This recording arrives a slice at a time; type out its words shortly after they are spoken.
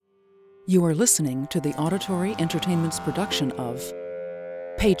You are listening to the Auditory Entertainment's production of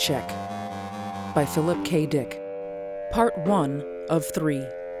Paycheck by Philip K. Dick, Part 1 of 3,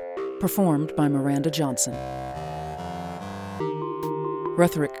 performed by Miranda Johnson.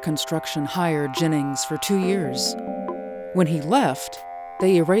 Retherick Construction hired Jennings for 2 years. When he left,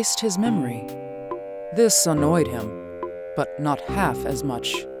 they erased his memory. This annoyed him, but not half as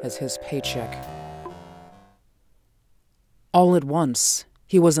much as his paycheck. All at once,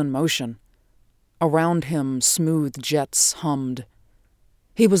 he was in motion. Around him, smooth jets hummed.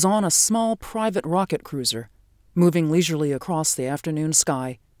 He was on a small private rocket cruiser, moving leisurely across the afternoon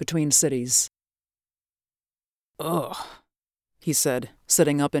sky between cities. "Ugh," he said,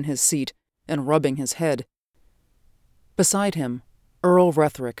 sitting up in his seat and rubbing his head. Beside him, Earl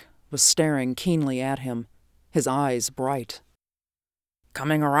Retherick was staring keenly at him, his eyes bright.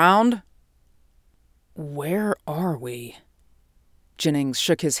 "Coming around?" "Where are we?" Jennings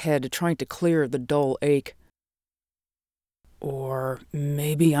shook his head, trying to clear the dull ache. "Or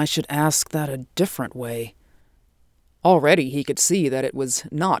maybe I should ask that a different way." Already he could see that it was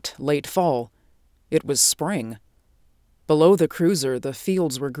not late fall. It was spring. Below the cruiser, the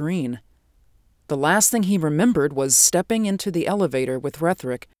fields were green. The last thing he remembered was stepping into the elevator with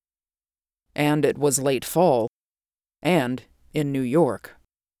Retherick. And it was late fall. And in New York.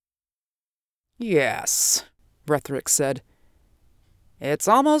 "Yes," Retherick said. "It's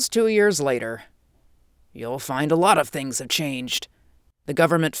almost 2 years later. You'll find a lot of things have changed. The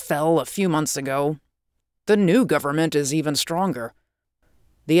government fell a few months ago. The new government is even stronger.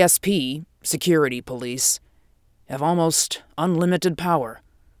 The SP, security police, have almost unlimited power.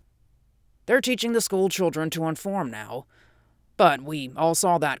 They're teaching the school children to inform now, but we all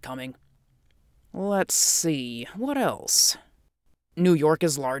saw that coming. Let's see, what else? New York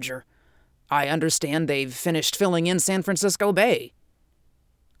is larger. I understand they've finished filling in San Francisco Bay.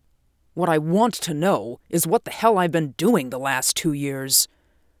 What I want to know is what the hell I've been doing the last 2 years.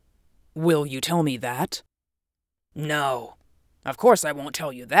 Will you tell me that?" "No. Of course I won't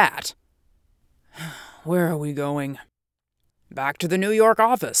tell you that." "Where are we going?" "Back to the New York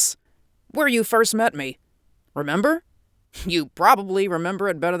office, where you first met me. Remember? You probably remember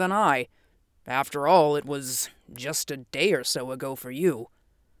it better than I. After all, it was just a day or so ago for you."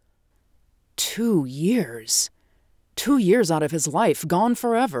 2 years. 2 years out of his life, gone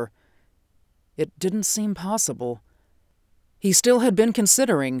forever. It didn't seem possible. He still had been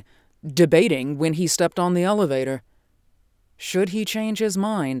considering, debating when he stepped on the elevator. Should he change his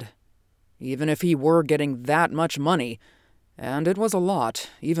mind? Even if he were getting that much money, and it was a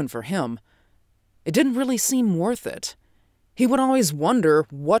lot, even for him, it didn't really seem worth it. He would always wonder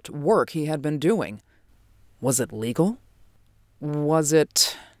what work he had been doing. Was it legal? Was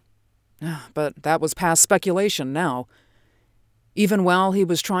it... But that was past speculation now. Even while he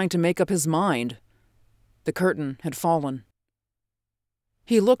was trying to make up his mind, the curtain had fallen.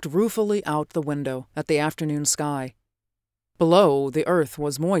 He looked ruefully out the window at the afternoon sky. Below, the earth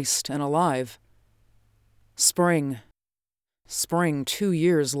was moist and alive. Spring. Spring 2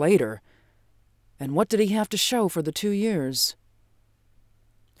 years later. And what did he have to show for the 2 years?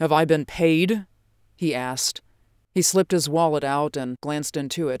 "Have I been paid?" he asked. He slipped his wallet out and glanced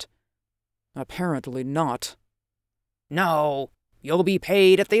into it. Apparently not. "No, you'll be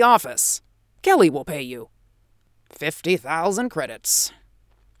paid at the office. Kelly will pay you. 50,000 credits.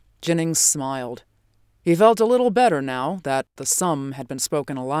 Jennings smiled. He felt a little better now that the sum had been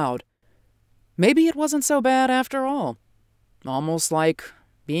spoken aloud. Maybe it wasn't so bad after all. Almost like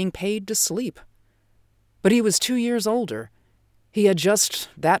being paid to sleep. But he was 2 years older. He had just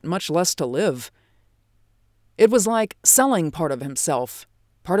that much less to live. It was like selling part of himself,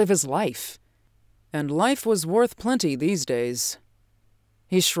 part of his life. And life was worth plenty these days.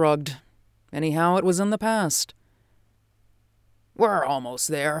 He shrugged. Anyhow, it was in the past. "We're almost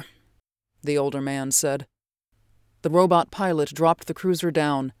there," the older man said. The robot pilot dropped the cruiser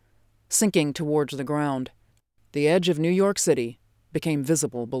down, sinking towards the ground. The edge of New York City became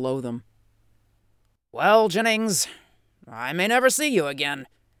visible below them. "Well, Jennings, I may never see you again."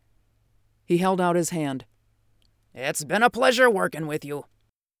 He held out his hand. "It's been a pleasure working with you.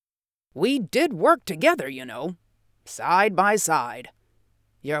 We did work together, you know, side by side.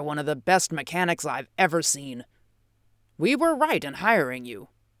 You're one of the best mechanics I've ever seen. We were right in hiring you,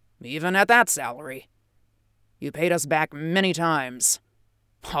 even at that salary. You paid us back many times,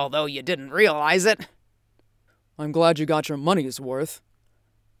 although you didn't realize it." "I'm glad you got your money's worth."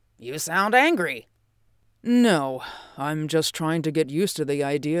 "You sound angry." "No, I'm just trying to get used to the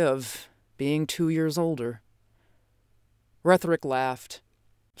idea of being 2 years older." Retherick laughed.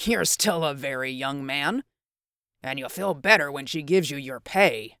 "You're still a very young man. And you'll feel better when she gives you your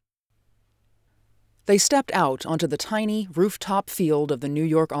pay." They stepped out onto the tiny rooftop field of the New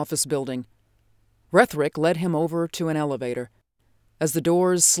York office building. Rethrick led him over to an elevator. As the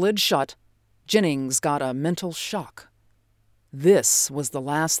doors slid shut, Jennings got a mental shock. This was the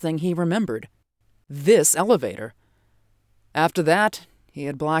last thing he remembered. This elevator. After that, he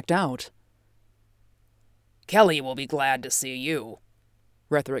had blacked out. "Kelly will be glad to see you,"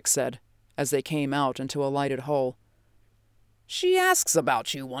 Rethrick said, as they came out into a lighted hall. "She asks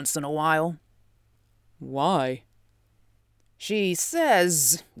about you once in a while." "Why?" "She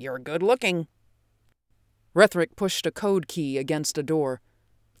says you're good-looking." Rethrick pushed a code key against a door.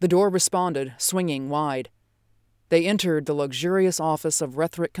 The door responded, swinging wide. They entered the luxurious office of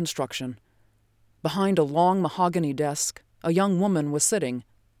Rethrick Construction. Behind a long mahogany desk, a young woman was sitting,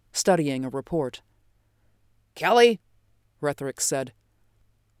 studying a report. "Kelly," Rethrick said,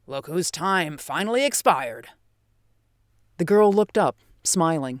 "look whose time finally expired." The girl looked up,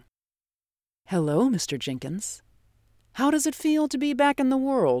 smiling. "Hello, Mr. Jenkins. How does it feel to be back in the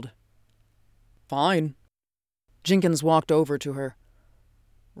world?" "Fine." Jenkins walked over to her.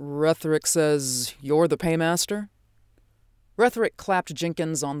 "Rethrick says you're the paymaster?" Rethrick clapped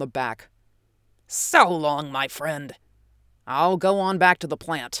Jenkins on the back. "So long, my friend. I'll go on back to the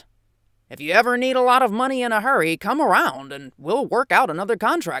plant. If you ever need a lot of money in a hurry, come around and we'll work out another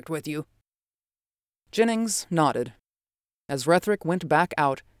contract with you." Jennings nodded. As Rethrick went back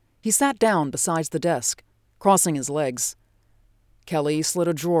out, he sat down beside the desk, crossing his legs. Kelly slid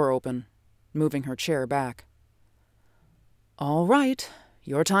a drawer open, moving her chair back. "All right,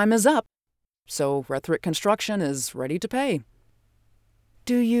 your time is up, so Rethrick Construction is ready to pay.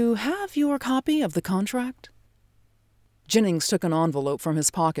 Do you have your copy of the contract?" Jennings took an envelope from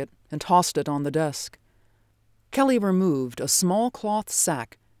his pocket and tossed it on the desk. Kelly removed a small cloth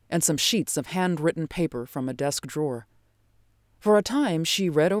sack and some sheets of handwritten paper from a desk drawer. For a time she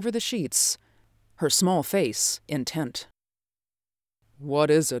read over the sheets, her small face intent. "What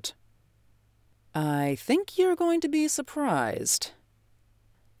is it?" "I think you're going to be surprised."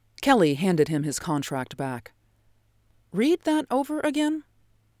 Kelly handed him his contract back. "Read that over again."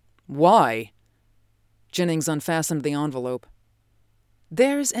 "Why?" Jennings unfastened the envelope.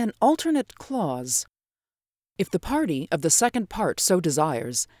 "There's an alternate clause. If the party of the second part so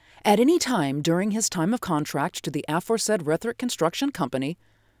desires, at any time during his time of contract to the aforesaid Rethrick Construction Company..."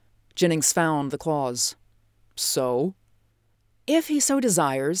 Jennings found the clause. "So?" "If he so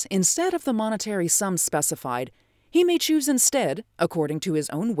desires, instead of the monetary sum specified, he may choose instead, according to his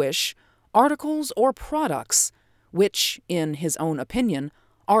own wish, articles or products, which, in his own opinion,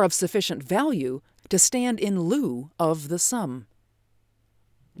 are of sufficient value to stand in lieu of the sum."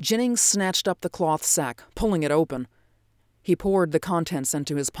 Jennings snatched up the cloth sack, pulling it open. He poured the contents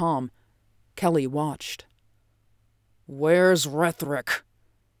into his palm. Kelly watched. "Where's Rethrick?"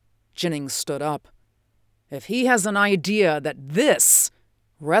 Jennings stood up. "If he has an idea that this..."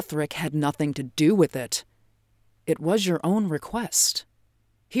 "Rethrick had nothing to do with it. It was your own request.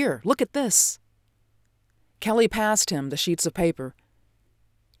 Here, look at this." Kelly passed him the sheets of paper.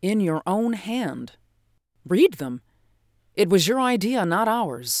 "In your own hand. Read them. It was your idea, not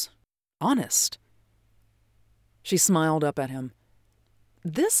ours. Honest." She smiled up at him.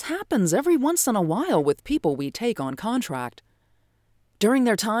 "This happens every once in a while with people we take on contract. During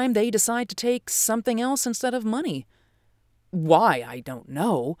their time, they decide to take something else instead of money. Why, I don't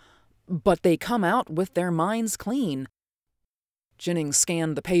know, but they come out with their minds clean." Jennings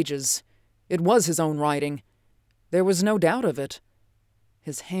scanned the pages. It was his own writing. There was no doubt of it.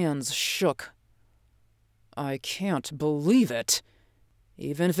 His hands shook. "I can't believe it.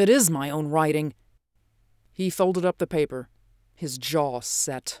 Even if it is my own writing." He folded up the paper, his jaw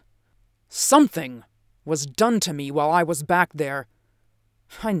set. "Something was done to me while I was back there.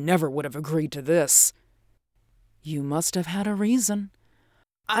 I never would have agreed to this." "You must have had a reason.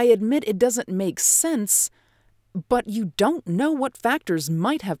 I admit it doesn't make sense, but you don't know what factors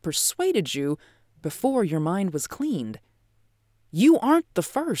might have persuaded you before your mind was cleaned. You aren't the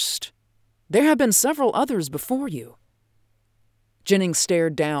first. There have been several others before you." Jennings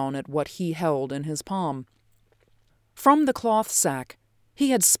stared down at what he held in his palm. From the cloth sack, he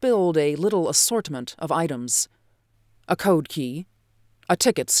had spilled a little assortment of items. A code key, a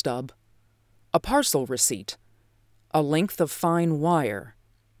ticket stub, a parcel receipt, a length of fine wire,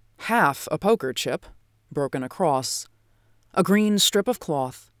 half a poker chip, broken across, a green strip of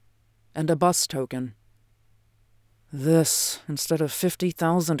cloth, and a bus token. "This instead of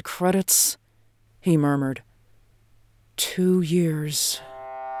 50,000 credits," he murmured. 2 years.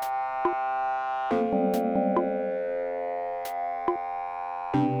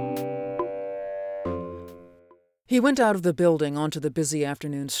 He went out of the building onto the busy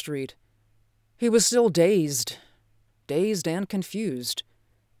afternoon street. He was still dazed and confused.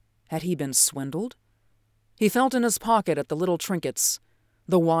 Had he been swindled? He felt in his pocket at the little trinkets,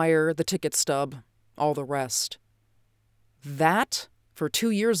 the wire, the ticket stub, all the rest. That for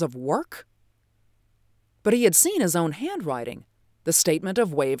 2 years of work? But he had seen his own handwriting, the statement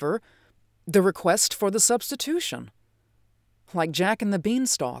of waiver, the request for the substitution. Like Jack and the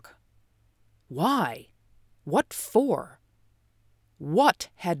Beanstalk. Why? What for? What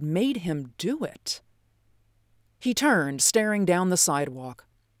had made him do it? He turned, staring down the sidewalk.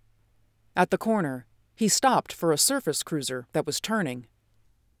 At the corner, he stopped for a surface cruiser that was turning.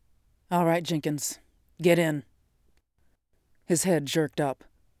 "All right, Jenkins, get in." His head jerked up.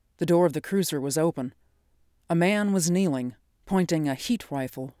 The door of the cruiser was open. A man was kneeling, pointing a heat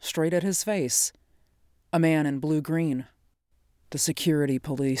rifle straight at his face. A man in blue-green. The security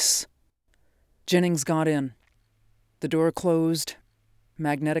police. Jennings got in. The door closed,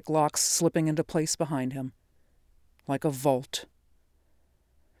 magnetic locks slipping into place behind him. Like a vault.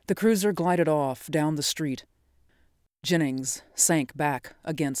 The cruiser glided off down the street. Jennings sank back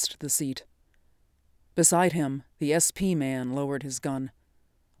against the seat. Beside him, the SP man lowered his gun.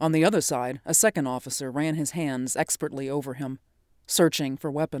 On the other side, a second officer ran his hands expertly over him, searching for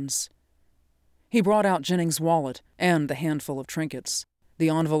weapons. He brought out Jennings' wallet and the handful of trinkets, the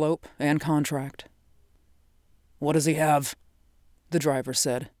envelope and contract. "What does he have?" the driver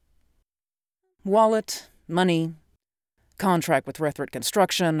said. "Wallet, money, contract with Rethrick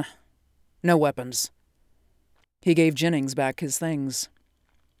Construction, no weapons." He gave Jennings back his things.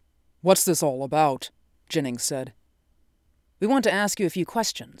 "What's this all about?" Jennings said. "We want to ask you a few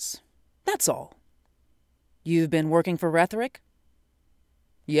questions. That's all. You've been working for Rethrick?"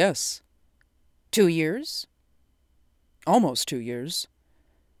 "Yes." 2 years? "Almost 2 years."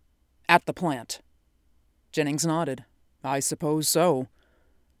 "At the plant?" Jennings nodded. "I suppose so."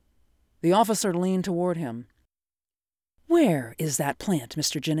 The officer leaned toward him. "Where is that plant,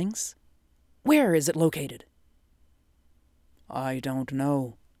 Mr. Jennings? Where is it located?" "I don't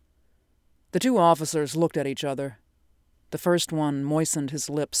know." The two officers looked at each other. The first one moistened his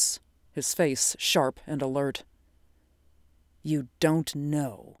lips, his face sharp and alert. "You don't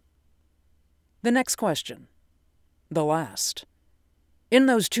know." The next question. The last. "In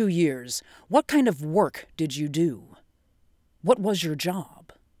those 2 years, what kind of work did you do? What was your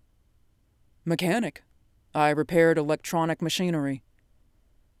job?" "Mechanic. I repaired electronic machinery."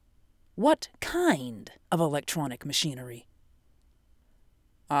 "What kind of electronic machinery?"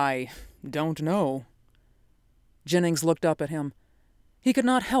 "I don't know." Jennings looked up at him. He could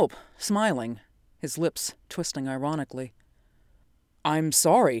not help smiling, his lips twisting ironically. "I'm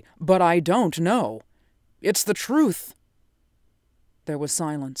sorry, but I don't know. It's the truth." There was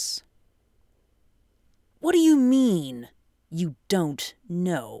silence. "What do you mean, you don't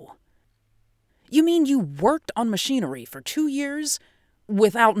know? You mean you worked on machinery for 2 years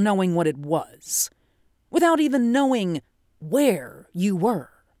without knowing what it was? Without even knowing where you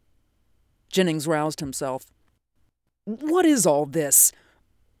were?" Jennings roused himself. "What is all this?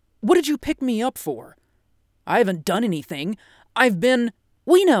 What did you pick me up for? I haven't done anything. I've been—"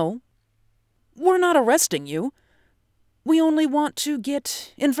 "We know. We're not arresting you. We only want to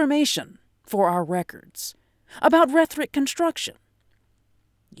get information for our records about Rethrick Construction.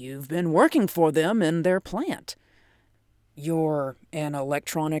 You've been working for them in their plant. You're an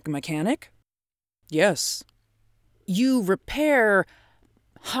electronic mechanic?" "Yes." "You repair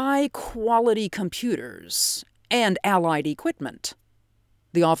high-quality computers and allied equipment."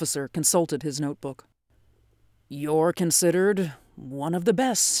 The officer consulted his notebook. "You're considered one of the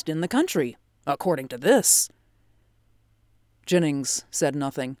best in the country, according to this." Jennings said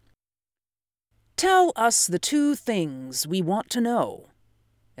nothing. "Tell us the 2 things we want to know,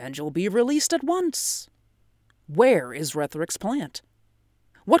 and you'll be released at once. Where is Rethrick's plant?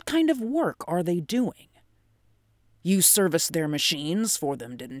 What kind of work are they doing? You serviced their machines for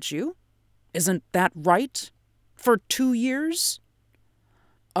them, didn't you? Isn't that right? For 2 years?"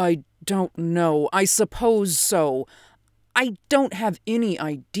 "I don't know. I suppose so. I don't have any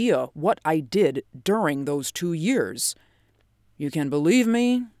idea what I did during those 2 years. You can believe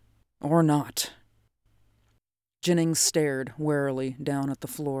me or not." Jennings stared warily down at the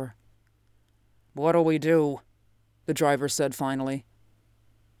floor. "What'll we do?" the driver said finally.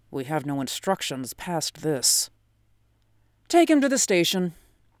 "We have no instructions past this." "Take him to the station.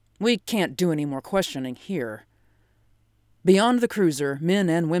 We can't do any more questioning here." Beyond the cruiser, men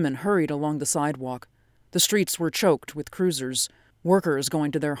and women hurried along the sidewalk. The streets were choked with cruisers, workers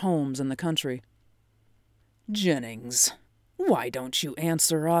going to their homes in the country. "Jennings, why don't you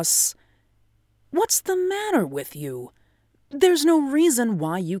answer us? What's the matter with you? There's no reason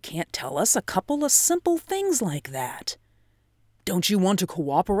why you can't tell us a couple of simple things like that. Don't you want to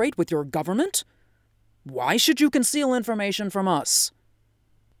cooperate with your government? Why should you conceal information from us?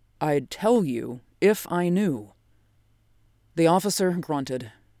 I'd tell you if I knew. The officer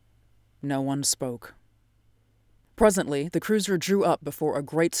grunted. No one spoke. Presently, the cruiser drew up before a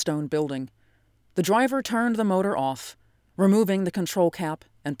great stone building. The driver turned the motor off, removing the control cap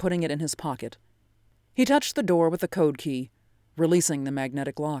and putting it in his pocket. He touched the door with the code key, releasing the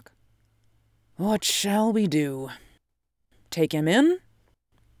magnetic lock. What shall we do? Take him in?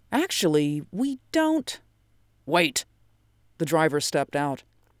 Actually, we don't. Wait! The driver stepped out.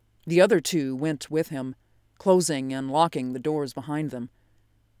 The other two went with him, closing and locking the doors behind them.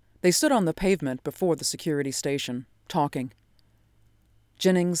 They stood on the pavement before the security station, talking.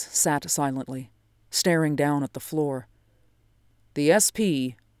 Jennings sat silently, staring down at the floor. The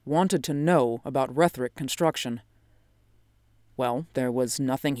SP wanted to know about Rethrick Construction. Well, there was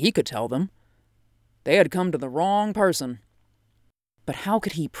nothing he could tell them. They had come to the wrong person. But how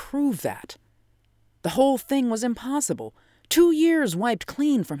could he prove that? The whole thing was impossible. 2 years wiped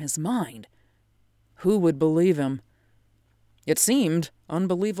clean from his mind. Who would believe him? It seemed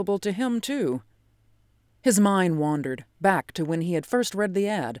unbelievable to him, too. His mind wandered back to when he had first read the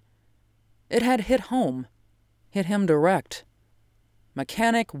ad. It had hit home, hit him direct.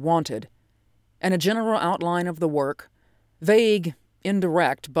 Mechanic wanted, and a general outline of the work, vague,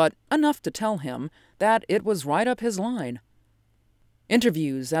 indirect, but enough to tell him that it was right up his line.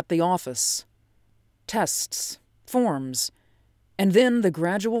 Interviews at the office, tests, forms, and then the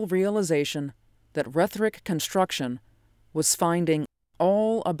gradual realization that Rethrick Construction was finding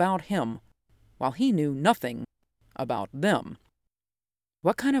all about him while he knew nothing about them.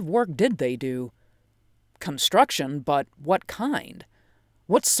 What kind of work did they do? Construction, but what kind?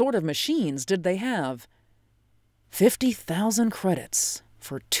 What sort of machines did they have? 50,000 credits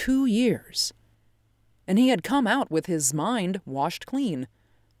for 2 years. And he had come out with his mind washed clean.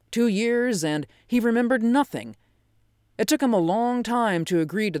 2 years, and he remembered nothing. It took him a long time to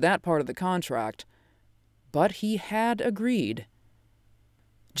agree to that part of the contract. But he had agreed.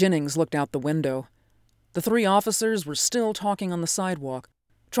 Jennings looked out the window. The 3 officers were still talking on the sidewalk,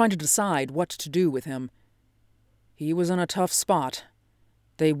 trying to decide what to do with him. He was in a tough spot.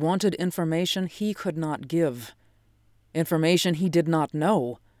 They wanted information he could not give. Information he did not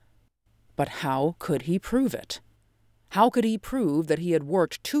know. But how could he prove it? How could he prove that he had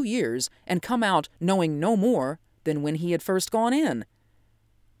worked 2 years and come out knowing no more than when he had first gone in?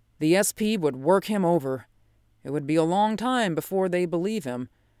 The SP would work him over. It would be a long time before they believe him.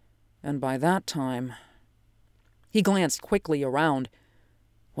 And by that time... He glanced quickly around.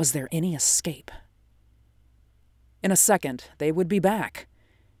 Was there any escape? In a second, they would be back.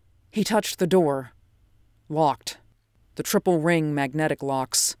 He touched the door. Locked. The triple-ring magnetic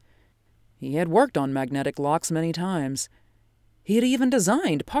locks. He had worked on magnetic locks many times. He had even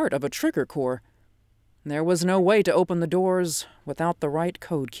designed part of a trigger core. There was no way to open the doors without the right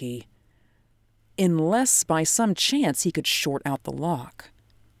code key. Unless by some chance he could short out the lock.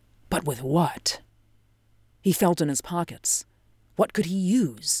 But with what? He felt in his pockets. What could he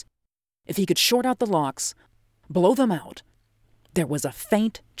use? If he could short out the locks, blow them out, there was a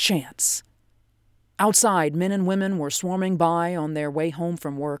faint chance. Outside, men and women were swarming by on their way home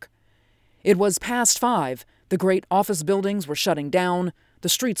from work. It was past 5. The great office buildings were shutting down. The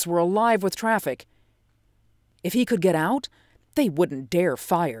streets were alive with traffic. If he could get out, they wouldn't dare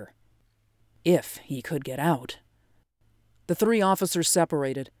fire. If he could get out. The 3 officers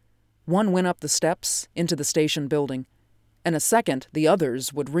separated. One went up the steps into the station building. In a second, the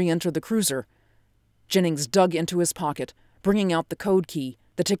others would re-enter the cruiser. Jennings dug into his pocket, bringing out the code key,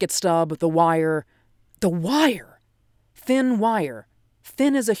 the ticket stub, the wire. The wire! Thin wire.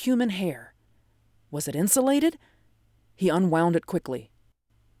 Thin as a human hair. Was it insulated? He unwound it quickly.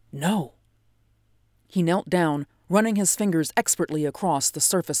 No. He knelt down, running his fingers expertly across the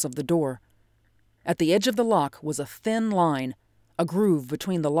surface of the door. At the edge of the lock was a thin line, a groove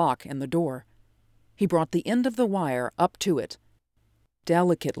between the lock and the door. He brought the end of the wire up to it,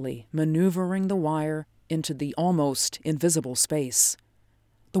 delicately maneuvering the wire into the almost invisible space.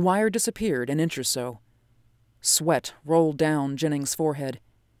 The wire disappeared an inch or so. Sweat rolled down Jennings' forehead.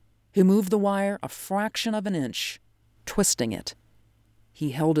 He moved the wire a fraction of an inch, twisting it.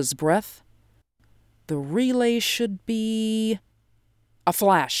 He held his breath. The relay should be... A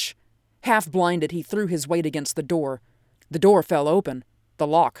flash. Half blinded, he threw his weight against the door. The door fell open, the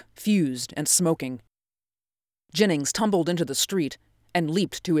lock fused and smoking. Jennings tumbled into the street and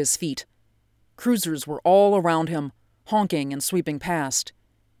leaped to his feet. Cruisers were all around him, honking and sweeping past.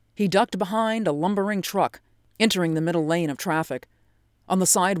 He ducked behind a lumbering truck, entering the middle lane of traffic. On the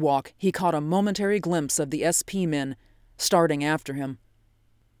sidewalk, he caught a momentary glimpse of the SP men starting after him.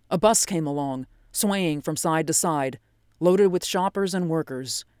 A bus came along, swaying from side to side, loaded with shoppers and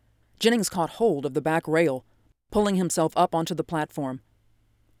workers. Jennings caught hold of the back rail, pulling himself up onto the platform.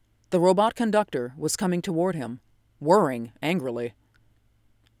 The robot conductor was coming toward him, whirring angrily.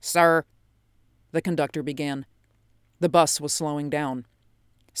 "Sir," the conductor began. The bus was slowing down.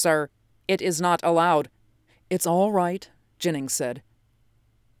 "Sir, it is not allowed." "It's all right," Jennings said.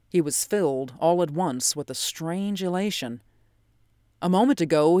 He was filled all at once with a strange elation. A moment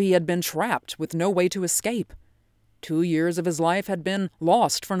ago he had been trapped with no way to escape. 2 years of his life had been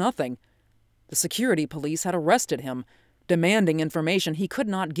lost for nothing. The security police had arrested him, demanding information he could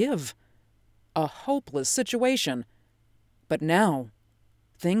not give. A hopeless situation. But now,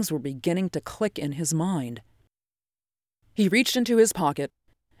 things were beginning to click in his mind. He reached into his pocket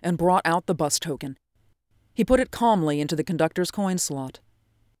and brought out the bus token. He put it calmly into the conductor's coin slot.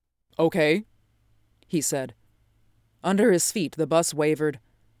 "Okay," he said. Under his feet, the bus wavered,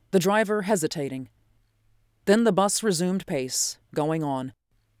 the driver hesitating. Then the bus resumed pace, going on.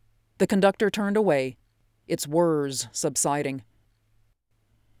 The conductor turned away, its whirs subsiding.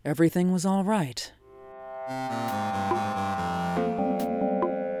 Everything was all right.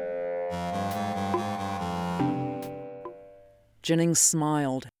 Jennings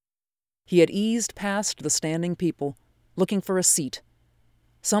smiled. He had eased past the standing people, looking for a seat,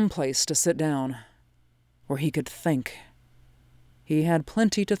 some place to sit down, where he could think. He had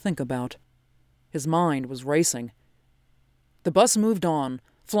plenty to think about. His mind was racing. The bus moved on,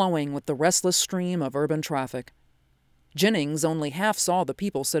 flowing with the restless stream of urban traffic. Jennings only half saw the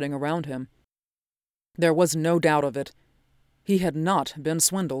people sitting around him. There was no doubt of it. He had not been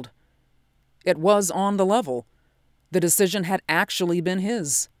swindled. It was on the level. The decision had actually been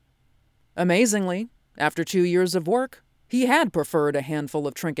his. Amazingly, after 2 years of work, he had preferred a handful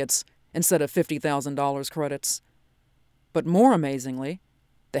of trinkets instead of $50,000 credits. But more amazingly,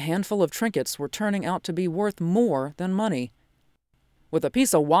 the handful of trinkets were turning out to be worth more than money. With a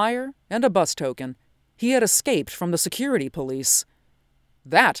piece of wire and a bus token, he had escaped from the security police.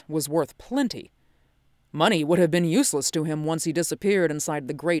 That was worth plenty. Money would have been useless to him once he disappeared inside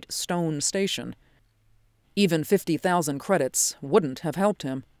the great stone station. Even 50,000 credits wouldn't have helped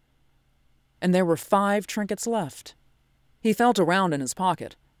him. And there were 5 trinkets left. He felt around in his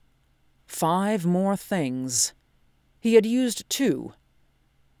pocket. 5 more things. He had used 2.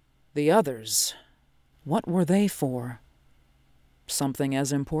 The others, what were they for? Something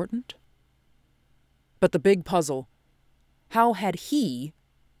as important? But the big puzzle, how had he,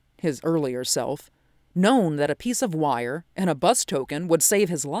 his earlier self, known that a piece of wire and a bus token would save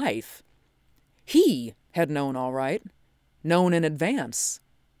his life? He had known all right, known in advance.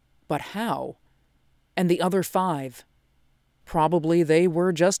 But how? And the other 5? Probably they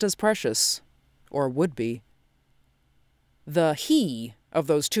were just as precious, or would be. The he of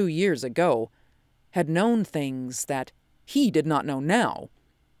those 2 years ago had known things that he did not know now,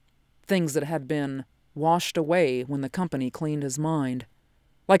 things that had been washed away when the company cleaned his mind,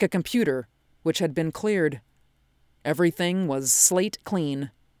 like a computer which had been cleared. Everything was slate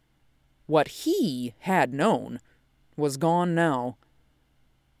clean. What he had known was gone now.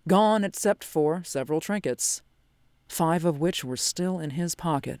 Gone except for several trinkets, 5 of which were still in his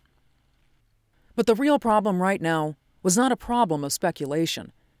pocket. But the real problem right now was not a problem of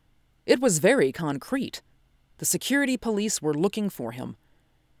speculation. It was very concrete. The security police were looking for him.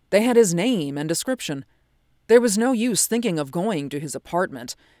 They had his name and description. There was no use thinking of going to his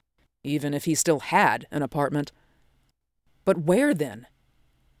apartment, even if he still had an apartment. But where then?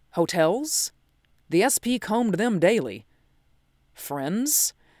 Hotels? The SP combed them daily.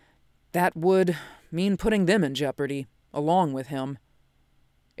 Friends? That would mean putting them in jeopardy, along with him.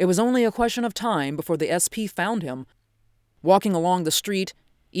 It was only a question of time before the SP found him, walking along the street,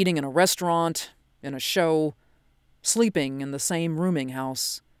 eating in a restaurant, in a show, sleeping in the same rooming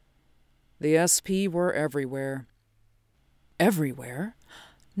house. The SP were everywhere. Everywhere?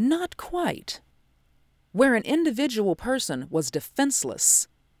 Not quite. Where an individual person was defenseless,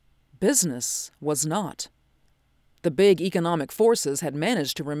 business was not. The big economic forces had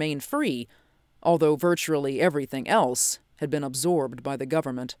managed to remain free, although virtually everything else had been absorbed by the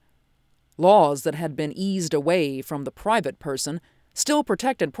government. Laws that had been eased away from the private person still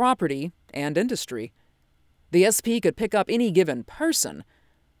protected property and industry. The SP could pick up any given person,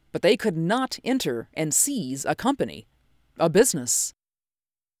 but they could not enter and seize a company, a business.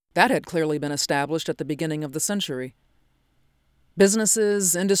 That had clearly been established at the beginning of the century.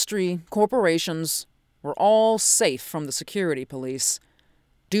 Businesses, industry, corporations were all safe from the security police.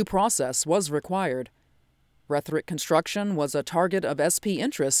 Due process was required. Rethrick Construction was a target of SP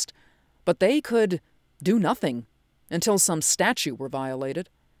interest, but they could do nothing until some statute were violated.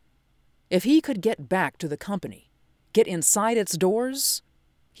 If he could get back to the company, get inside its doors,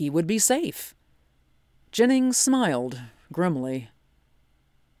 he would be safe. Jennings smiled grimly.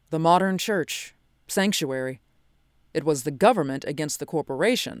 The modern church, sanctuary. It was the government against the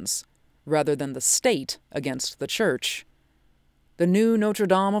corporations, rather than the state against the church. The new Notre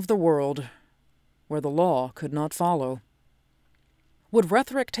Dame of the world, where the law could not follow. Would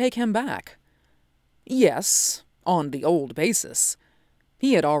Rethrick take him back? Yes, on the old basis.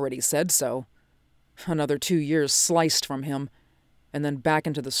 He had already said so. Another 2 years sliced from him, and then back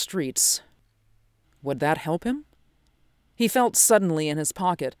into the streets. Would that help him? He felt suddenly in his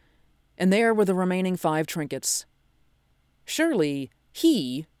pocket, and there were the remaining 5 trinkets. Surely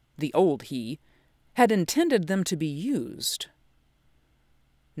he, the old he, had intended them to be used.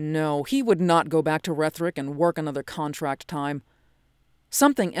 No, he would not go back to Rethrick and work another contract time.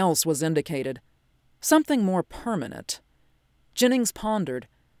 Something else was indicated. Something more permanent. Jennings pondered.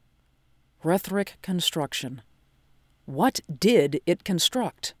 Rethrick Construction. What did it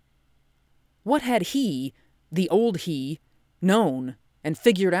construct? What had he, the old he, known and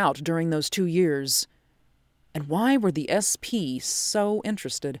figured out during those 2 years? And why were the SP so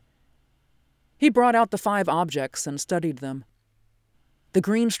interested? He brought out the 5 objects and studied them. The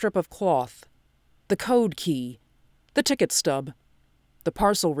green strip of cloth, the code key, the ticket stub, the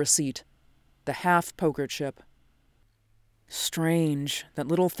parcel receipt, the half poker chip. Strange that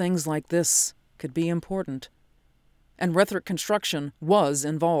little things like this could be important. And Rethrick Construction was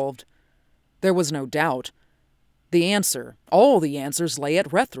involved. There was no doubt. The answer, all the answers, lay at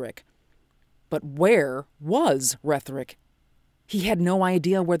Rethrick. But where was Rethrick? He had no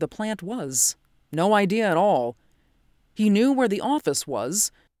idea where the plant was. No idea at all. He knew where the office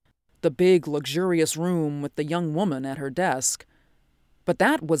was, the big, luxurious room with the young woman at her desk. But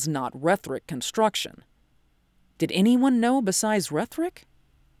that was not Rethrick Construction. Did anyone know besides Rethrick?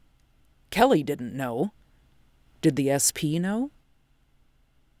 Kelly didn't know. Did the SP know?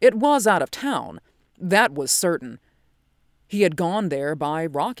 It was out of town. That was certain. He had gone there by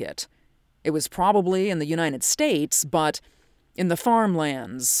rocket. It was probably in the United States, but in the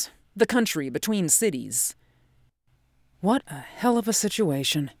farmlands, the country between cities. What a hell of a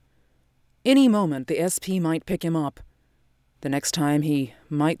situation. Any moment the SP might pick him up. The next time he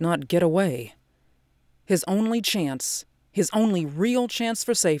might not get away. His only chance, his only real chance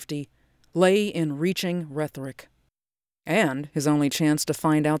for safety, lay in reaching Rethrick. And his only chance to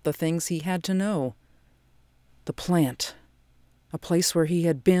find out the things he had to know. The plant. A place where he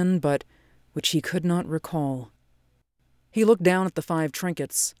had been, but which he could not recall. He looked down at the 5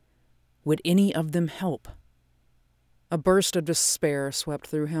 trinkets. Would any of them help? A burst of despair swept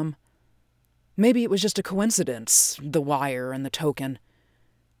through him. Maybe it was just a coincidence, the wire and the token.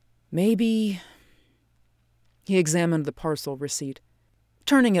 Maybe... He examined the parcel receipt,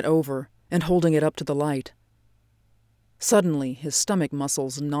 turning it over and holding it up to the light. Suddenly, his stomach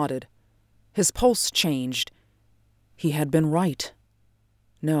muscles knotted. His pulse changed. He had been right.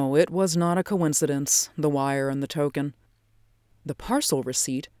 No, it was not a coincidence, the wire and the token. The parcel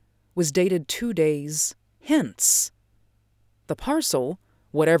receipt was dated 2 days hence. The parcel,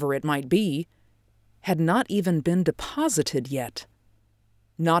 whatever it might be, had not even been deposited yet.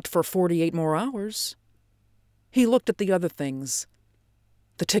 Not for 48 more hours. He looked at the other things.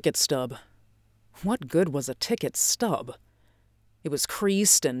 The ticket stub. What good was a ticket stub? It was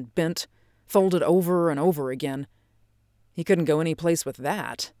creased and bent, folded over and over again. He couldn't go any place with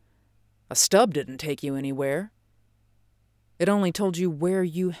that. A stub didn't take you anywhere. It only told you where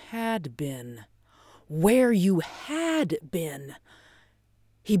you had been. Where you had been.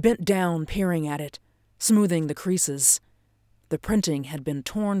 He bent down, peering at it, smoothing the creases. The printing had been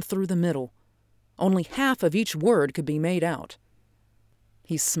torn through the middle. Only half of each word could be made out.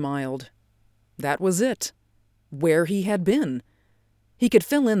 He smiled. That was it. Where he had been. He could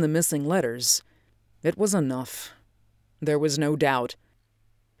fill in the missing letters. It was enough. There was no doubt.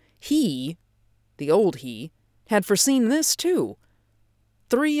 He, the old he, had foreseen this too.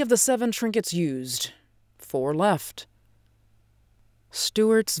 3 of the 7 trinkets used. 4 left.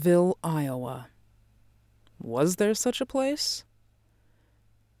 Stewartsville, Iowa. Was there such a place?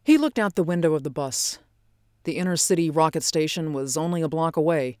 He looked out the window of the bus. The inner-city rocket station was only a block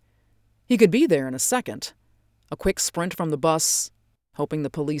away. He could be there in a second. A quick sprint from the bus, hoping the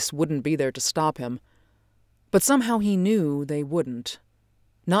police wouldn't be there to stop him. But somehow he knew they wouldn't.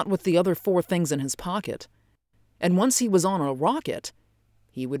 Not with the other 4 things in his pocket. And once he was on a rocket,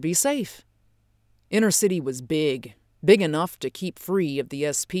 he would be safe. Inner City was big enough to keep free of the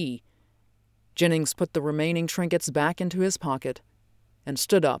SP. Jennings put the remaining trinkets back into his pocket and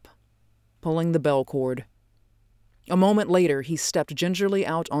stood up, pulling the bell cord. A moment later, he stepped gingerly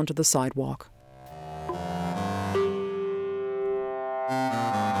out onto the sidewalk.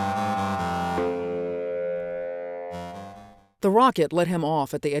 The rocket let him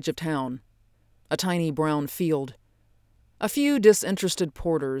off at the edge of town, a tiny brown field. A few disinterested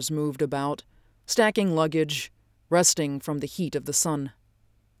porters moved about, stacking luggage, resting from the heat of the sun.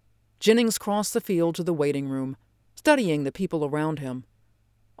 Jennings crossed the field to the waiting room, studying the people around him.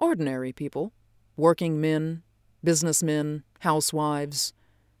 Ordinary people, working men, businessmen, housewives.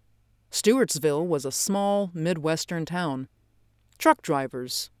 Stewartsville was a small Midwestern town. Truck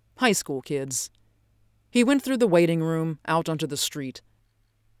drivers, high school kids. He went through the waiting room, out onto the street.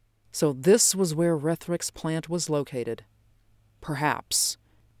 So this was where Rethrick's plant was located. Perhaps,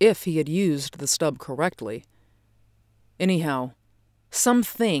 if he had used the stub correctly. Anyhow,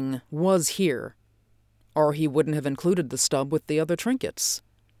 something was here, or he wouldn't have included the stub with the other trinkets.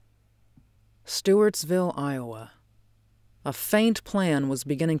 Stewartsville, Iowa. A faint plan was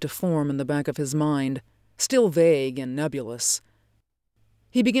beginning to form in the back of his mind, still vague and nebulous.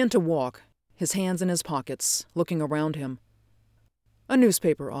 He began to walk, his hands in his pockets, looking around him. A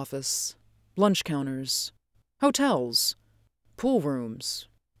newspaper office, lunch counters, hotels, pool rooms,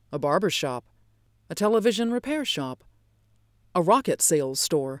 a barber shop, a television repair shop, a rocket sales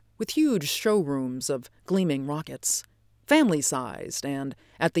store with huge showrooms of gleaming rockets, family-sized, and,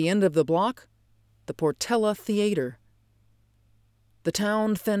 at the end of the block, the Portella Theater. The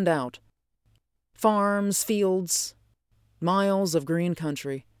town thinned out. Farms, fields, miles of green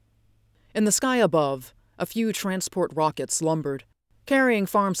country. In the sky above, a few transport rockets lumbered, carrying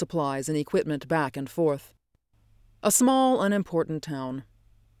farm supplies and equipment back and forth. A small, unimportant town.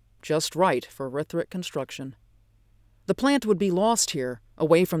 Just right for Rethrick construction. The plant would be lost here,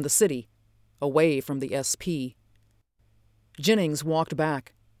 away from the city, away from the SP. Jennings walked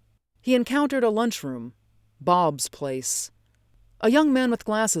back. He encountered a lunchroom, Bob's place. A young man with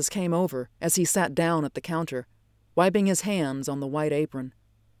glasses came over as he sat down at the counter, wiping his hands on the white apron.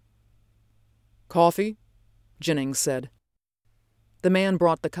 "Coffee?" Jennings said. The man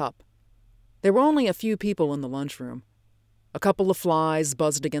brought the cup. There were only a few people in the lunchroom. A couple of flies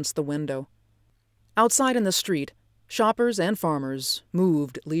buzzed against the window. Outside in the street, shoppers and farmers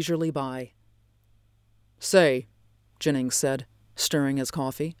moved leisurely by. "Say," Jennings said, stirring his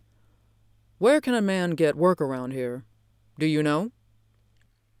coffee, "where can a man get work around here? Do you know?"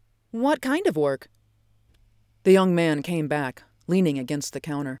 "What kind of work?" The young man came back, leaning against the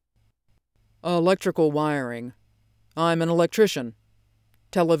counter. "Electrical wiring. I'm an electrician.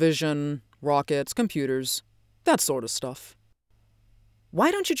 Television, rockets, computers, that sort of stuff."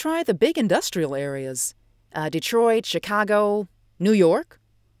 "Why don't you try the big industrial areas? Detroit, Chicago, New York?"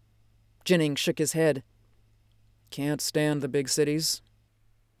 Jennings shook his head. "Can't stand the big cities.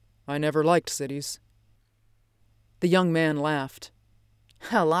 I never liked cities." The young man laughed.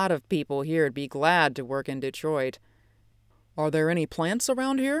 "A lot of people here'd be glad to work in Detroit. Are there any plants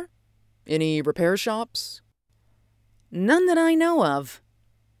around here? Any repair shops?" "None that I know of."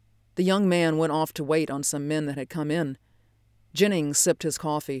 The young man went off to wait on some men that had come in. Jennings sipped his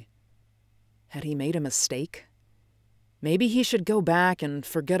coffee. Had he made a mistake? Maybe he should go back and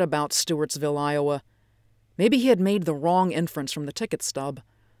forget about Stewartsville, Iowa. Maybe he had made the wrong inference from the ticket stub.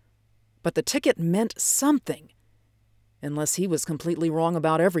 But the ticket meant something, unless he was completely wrong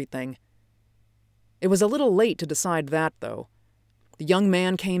about everything. It was a little late to decide that, though. The young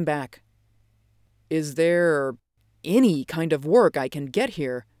man came back. "Is there any kind of work I can get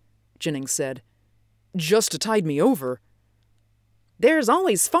here?" Jennings said. "Just to tide me over." "There's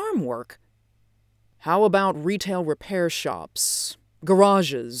always farm work." "How about retail repair shops,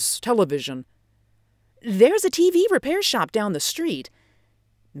 garages, television?" "There's a TV repair shop down the street.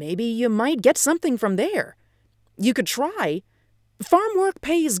 Maybe you might get something from there. You could try. Farm work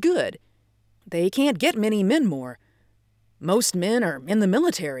pays good. They can't get many men more. Most men are in the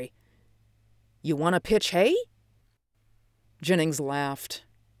military. You want to pitch hay?" Jennings laughed.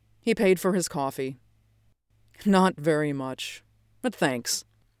 He paid for his coffee. "Not very much, but thanks."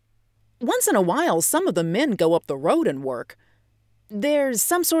 "Once in a while, some of the men go up the road and work. There's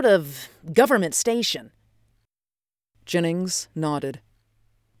some sort of government station." Jennings nodded.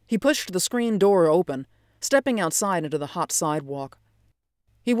 He pushed the screen door open, stepping outside into the hot sidewalk.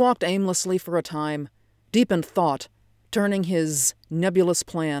 He walked aimlessly for a time, deep in thought, turning his nebulous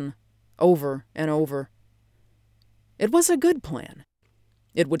plan over and over. It was a good plan.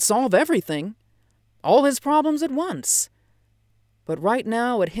 It would solve everything, all his problems at once. But right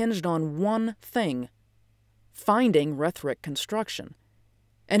now it hinged on one thing: finding Rethrick Construction,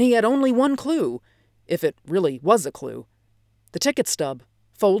 And he had only one clue, if it really was a clue. The ticket stub,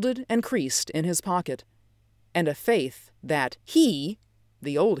 folded and creased in his pocket, and a faith that he,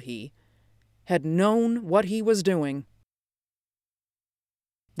 the old he, had known what he was doing.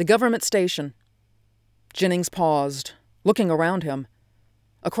 The government station. Jennings paused, looking around him.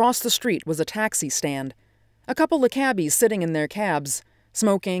 Across the street was a taxi stand, a couple of cabbies sitting in their cabs,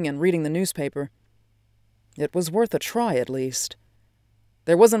 smoking and reading the newspaper. It was worth a try, at least.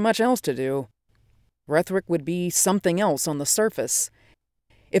 There wasn't much else to do. Rethrick would be something else on the surface.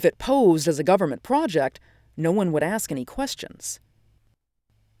 If it posed as a government project, no one would ask any questions.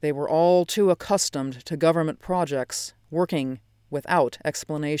 They were all too accustomed to government projects working without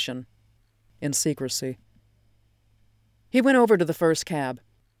explanation, in secrecy. He went over to the first cab.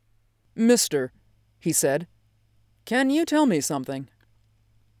 "Mister," he said, "can you tell me something?"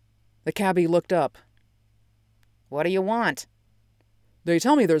 The cabbie looked up. "What do you want?" "They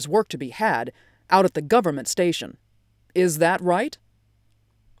tell me there's work to be had out at the government station. Is that right?"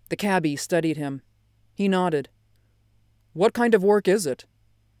 The cabbie studied him. He nodded. "What kind of work is it?"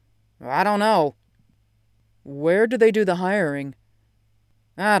 "I don't know." "Where do they do the hiring?"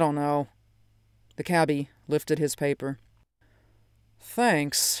 "I don't know." The cabbie lifted his paper.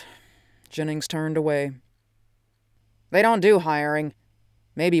 "Thanks." Jennings turned away. "They don't do hiring.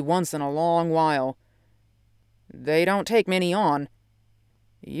 Maybe once in a long while. They don't take many on.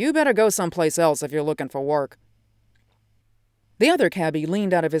 You better go someplace else if you're looking for work." The other cabbie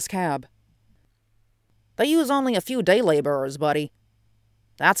leaned out of his cab. "They use only a few day laborers, buddy.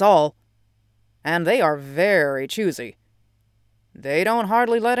 That's all. And they are very choosy. They don't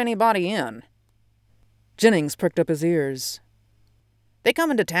hardly let anybody in." Jennings pricked up his ears. "They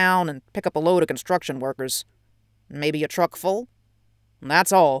come into town and pick up a load of construction workers. Maybe a truck full.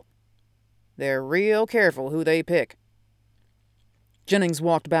 That's all. They're real careful who they pick." Jennings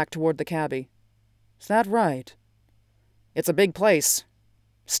walked back toward the cabbie. "Is that right?" "It's a big place.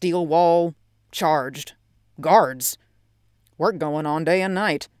 Steel wall, charged. Guards. Work going on day and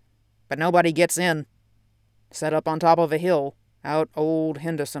night. But nobody gets in. Set up on top of a hill, out Old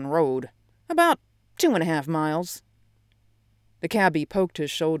Henderson Road. About 2.5 miles. The cabbie poked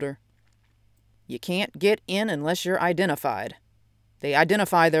his shoulder. You can't get in unless you're identified. They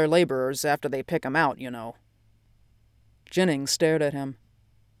identify their laborers after they pick 'em out, you know." Jennings stared at him.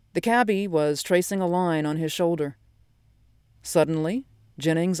 The cabbie was tracing a line on his shoulder. Suddenly,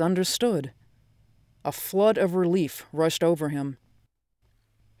 Jennings understood. A flood of relief rushed over him.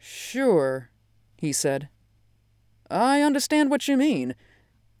 "Sure," he said. "I understand what you mean.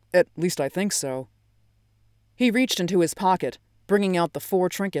 At least I think so." He reached into his pocket, bringing out the 4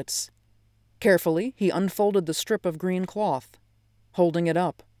 trinkets. Carefully, he unfolded the strip of green cloth, holding it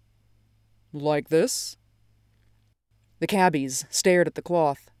up. "Like this?" The cabbies stared at the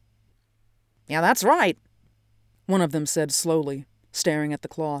cloth. "Yeah, that's right," one of them said slowly, staring at the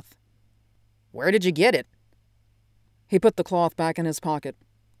cloth. "Where did you get it?" He put the cloth back in his pocket.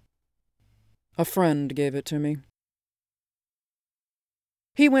 "A friend gave it to me."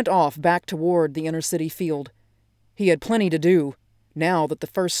 He went off back toward the inner city field. He had plenty to do, now that the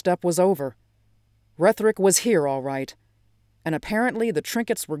first step was over. Rethrick was here, all right, and apparently the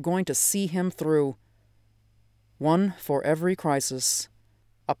trinkets were going to see him through. One for every crisis.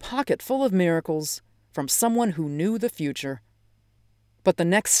 A pocket full of miracles from someone who knew the future. But the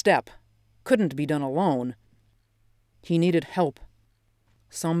next step couldn't be done alone. He needed help.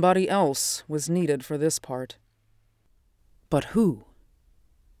 Somebody else was needed for this part. But who?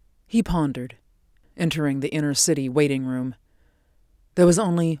 He pondered, entering the inner city waiting room. There was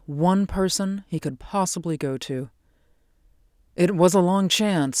only one person he could possibly go to. It was a long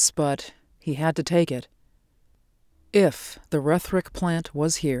chance, but he had to take it. If the Rethrick plant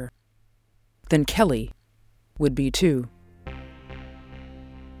was here, then Kelly would be too.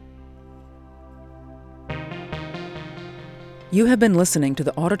 You have been listening to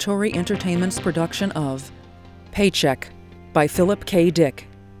the Auditory Entertainment's production of Paycheck by Philip K. Dick.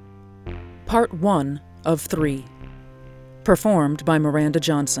 Part 1 of 3. Performed by Miranda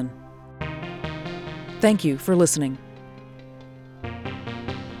Johnson. Thank you for listening.